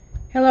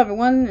Hello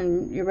everyone,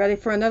 and you ready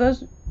for another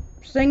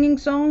singing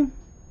song?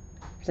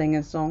 Listen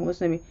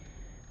to me.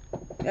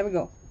 There we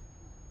go.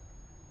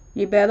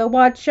 You better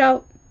watch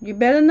out. You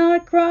better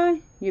not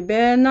cry. You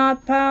better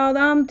not pout.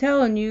 I'm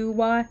telling you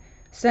why.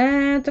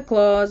 Santa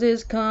Claus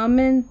is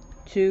coming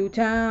to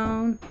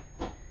town.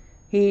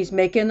 He's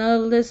making a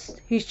list.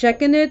 He's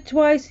checking it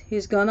twice.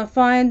 He's gonna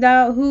find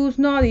out who's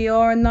naughty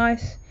or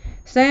nice.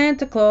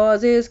 Santa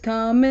Claus is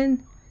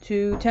coming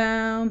to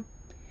town.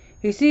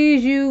 He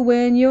sees you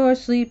when you're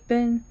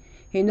sleeping.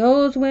 He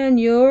knows when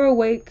you're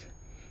awake.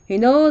 He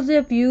knows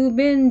if you've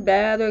been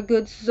bad or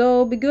good,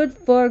 so be good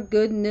for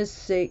goodness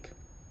sake.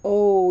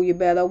 Oh, you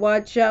better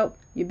watch out.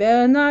 You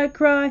better not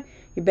cry.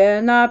 You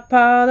better not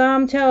pout.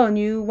 I'm telling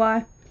you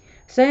why.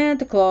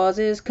 Santa Claus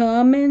is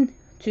coming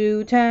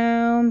to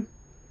town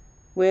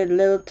with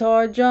little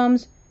tar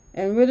drums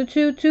and riddle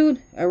toot toot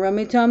and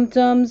rummy tum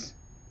tums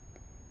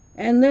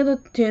and little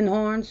tin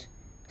horns.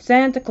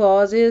 Santa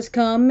Claus is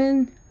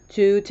coming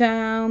to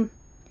town.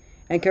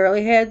 And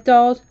curly head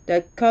dolls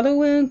that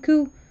cuddle and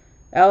coo,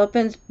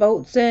 elephants,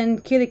 boats,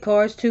 and kitty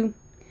cars too.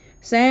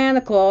 Santa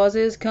Claus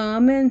is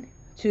coming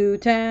to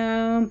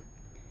town.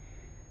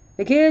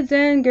 The kids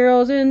and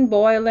girls in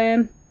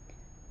Boyland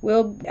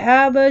will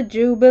have a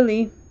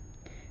jubilee.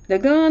 They're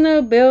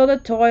gonna build a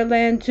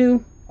toyland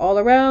too, all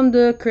around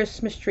the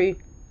Christmas tree.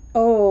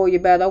 Oh, you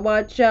better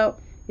watch out.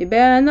 You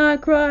better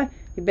not cry.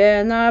 You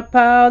better not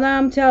pout.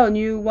 I'm telling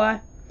you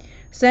why.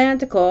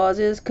 Santa Claus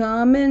is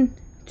coming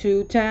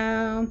to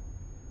town.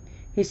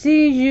 He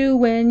sees you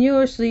when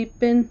you're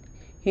sleeping.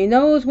 He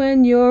knows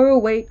when you're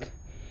awake.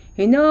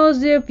 He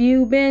knows if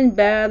you've been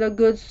bad or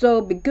good, so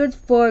be good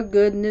for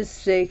goodness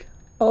sake.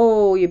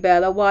 Oh, you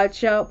better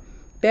watch out.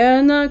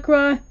 Better not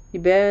cry. You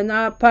better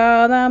not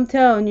pout. I'm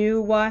telling you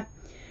why.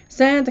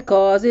 Santa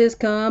Claus is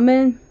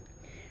coming.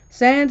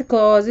 Santa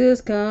Claus is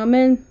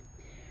coming.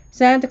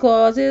 Santa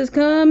Claus is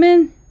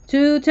coming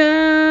to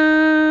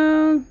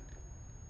town.